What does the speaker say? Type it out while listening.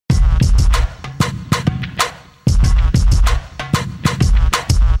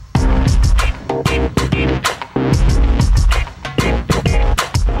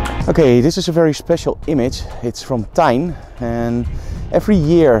Okay, this is a very special image. It's from Tijn, and every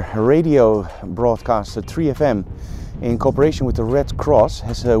year radio broadcaster 3FM in cooperation with the Red Cross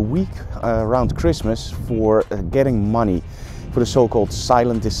has a week around Christmas for getting money for the so-called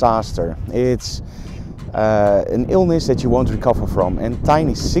silent disaster. It's an illness that you won't recover from, and Tijn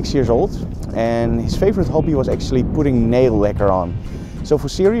is 6 years old and his favorite hobby was actually putting nail lacquer on. So for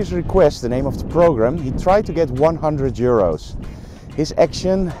serious request, the name of the program, he tried to get 100 euros. His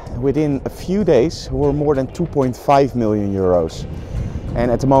action within a few days were more than 2.5 million euros.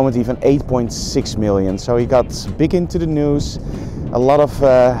 And at the moment even 8.6 million. So he got big into the news. A lot of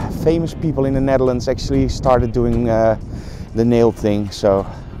famous people in the Netherlands actually started doing the nail thing. So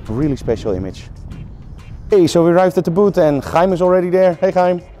really special image. Hey, so we arrived at the booth and Chaim is already there. Hey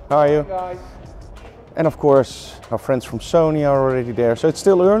Chaim, how are you? Hey guys. And of course our friends from Sony are already there. So it's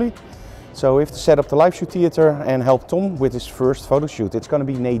still early. So we have to set up the live shoot theater and help Tom with his first photo shoot. It's going to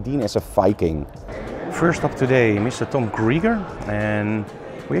be Nadine as a Viking. First up today, Mr. Tom Krieger, and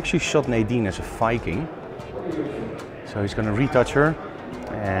we actually shot Nadine as a Viking. So he's going to retouch her,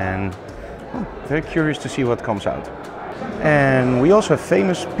 and I'm very curious to see what comes out. And we also have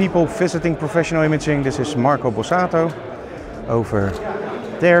famous people visiting professional imaging. This is Marco Bossato over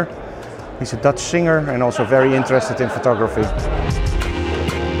there. He's a Dutch singer and also very interested in photography.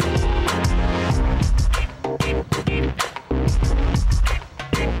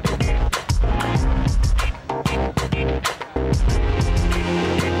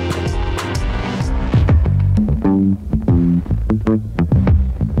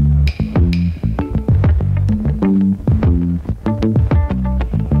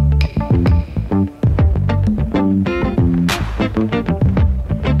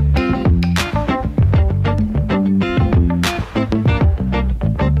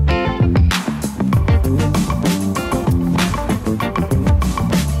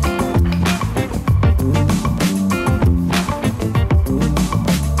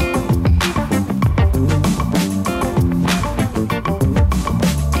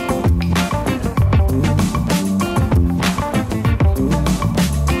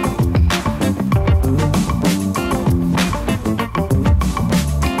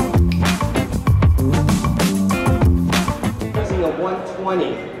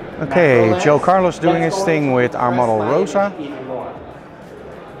 Okay, Joe Carlos doing his thing with our model Rosa.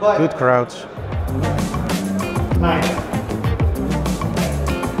 Good crowds.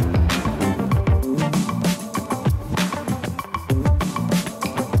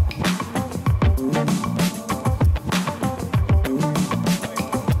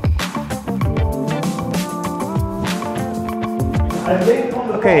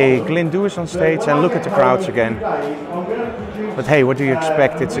 Okay, Glindu is on stage and look at the crowds again. But hey, what do you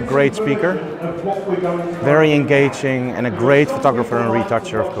expect? It's a great speaker, very engaging and a great photographer and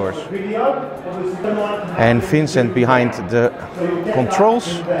retoucher, of course. And Vincent behind the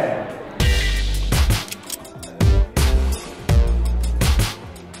controls.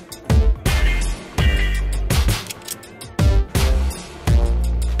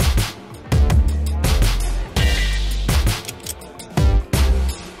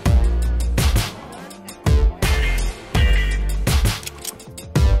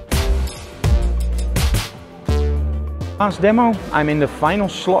 Last demo, I'm in the final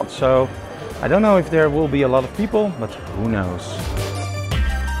slot, so I don't know if there will be a lot of people, but who knows.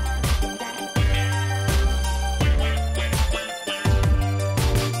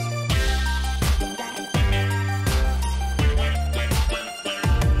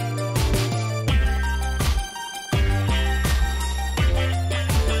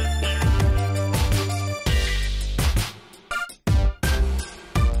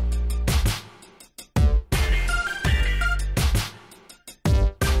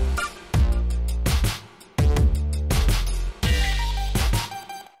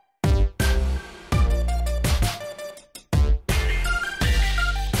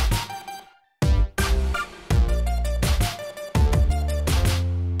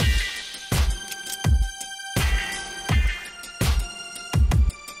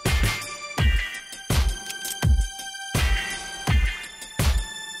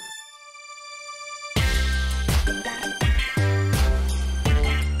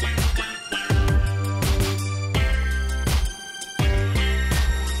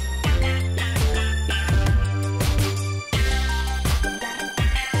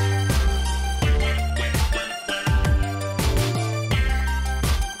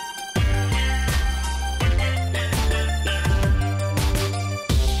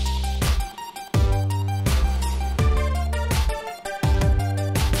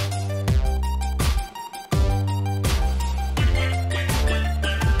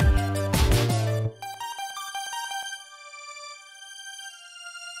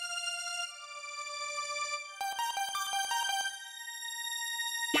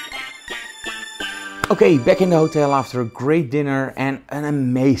 Okay, back in the hotel after a great dinner and an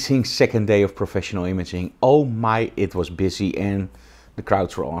amazing second day of professional imaging. Oh my, it was busy and the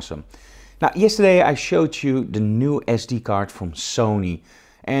crowds were awesome. Now, yesterday I showed you the new SD card from Sony.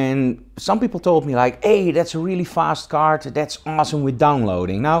 And some people told me like, hey, that's a really fast card, that's awesome with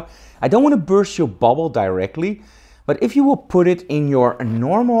downloading. Now, I don't want to burst your bubble directly, but if you will put it in your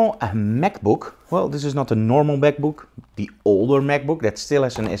normal MacBook, well, this is not a normal MacBook, the older MacBook that still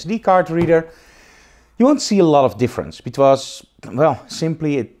has an SD card reader, you won't see a lot of difference because, well,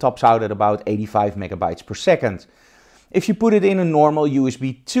 simply it tops out at about 85 megabytes per second. If you put it in a normal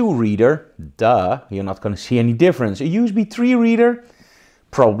USB 2 reader, duh, you're not going to see any difference. A USB 3 reader,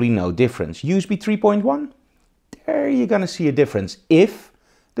 probably no difference. USB 3.1, there you're going to see a difference if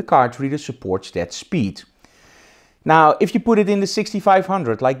the card reader supports that speed. Now, if you put it in the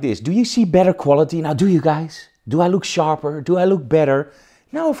 6500 like this, do you see better quality? Now, do you guys? Do I look sharper? Do I look better?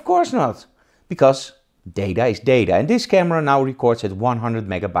 No, of course not, because data is data, and this camera now records at 100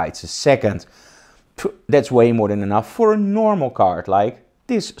 megabytes a second. That's way more than enough for a normal card like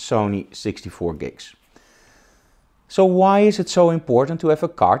this Sony 64 gigs. So why is it so important to have a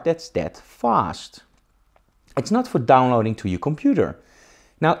card that's that fast? It's not for downloading to your computer.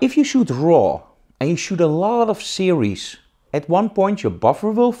 Now, if you shoot RAW and you shoot a lot of series, at one point your buffer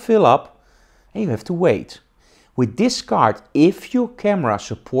will fill up and you have to wait. With this card, if your camera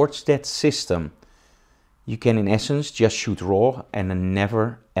supports that system, you can in essence just shoot RAW and then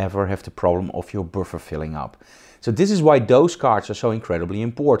never ever have the problem of your buffer filling up. So this is why those cards are so incredibly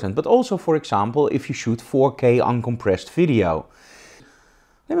important. But also, for example, if you shoot 4K uncompressed video.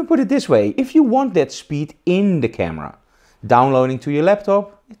 Let me put it this way, if you want that speed in the camera, downloading to your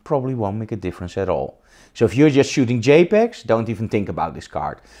laptop, it probably won't make a difference at all. So if you're just shooting JPEGs, don't even think about this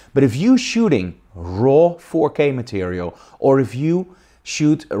card. But if you're shooting raw 4K material, or if you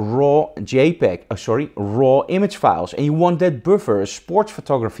shoot raw raw image files and you want that buffer, sports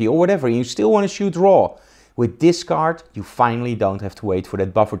photography or whatever, and you still want to shoot raw, with this card you finally don't have to wait for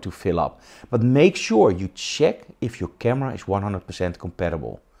that buffer to fill up. But make sure you check if your camera is 100%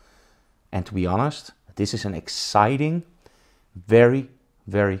 compatible. And to be honest, this is an exciting, very,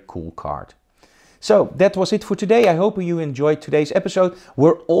 very cool card. So that was it for today. I hope you enjoyed today's episode.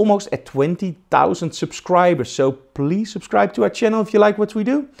 We're almost at 20,000 subscribers, so please subscribe to our channel if you like what we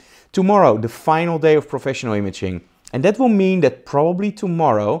do. Tomorrow, the final day of professional imaging. And that will mean that probably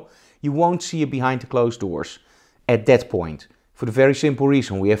tomorrow you won't see a behind the closed doors at that point. For the very simple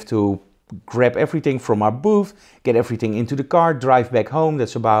reason, we have to grab everything from our booth, get everything into the car, drive back home.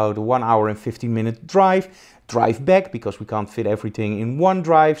 That's about a 1 hour and 15-minute drive. Drive back because we can't fit everything in one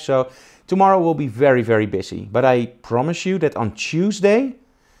drive. So tomorrow will be very, very busy. But I promise you that on Tuesday,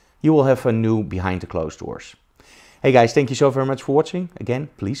 you will have a new behind the closed doors. Hey guys, thank you so very much for watching. Again,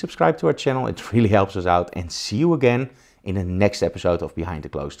 please subscribe to our channel. It really helps us out. And see you again in the next episode of Behind the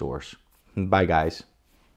Closed Doors. Bye guys.